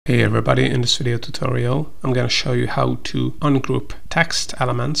Hey everybody, in this video tutorial I'm going to show you how to ungroup text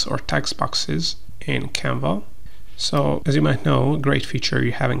elements or text boxes in Canva. So as you might know, a great feature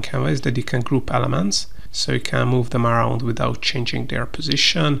you have in Canva is that you can group elements, so you can move them around without changing their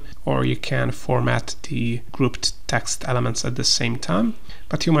position, or you can format the grouped text elements at the same time.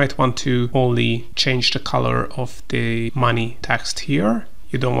 But you might want to only change the color of the money text here.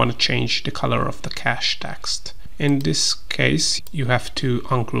 You don't want to change the color of the cash text. In this case, you have to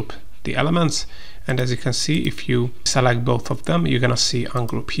ungroup the elements, and as you can see, if you select both of them, you're gonna see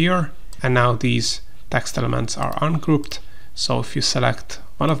ungroup here, and now these text elements are ungrouped. So if you select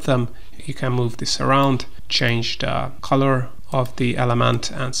one of them, you can move this around, change the color of the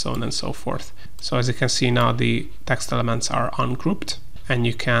element, and so on and so forth. So as you can see now, the text elements are ungrouped, and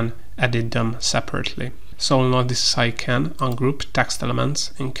you can edit them separately. So now this is how you can ungroup text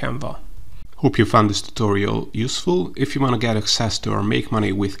elements in Canva. Hope you found this tutorial useful. If you want to get access to our Make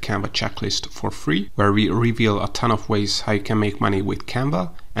Money with Canva checklist for free, where we reveal a ton of ways how you can make money with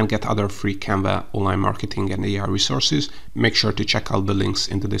Canva and get other free Canva online marketing and AI resources, make sure to check out the links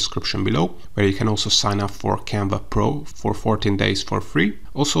in the description below, where you can also sign up for Canva Pro for 14 days for free.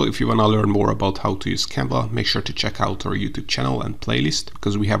 Also, if you want to learn more about how to use Canva, make sure to check out our YouTube channel and playlist,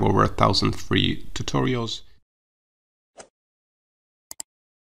 because we have over 1,000 free tutorials.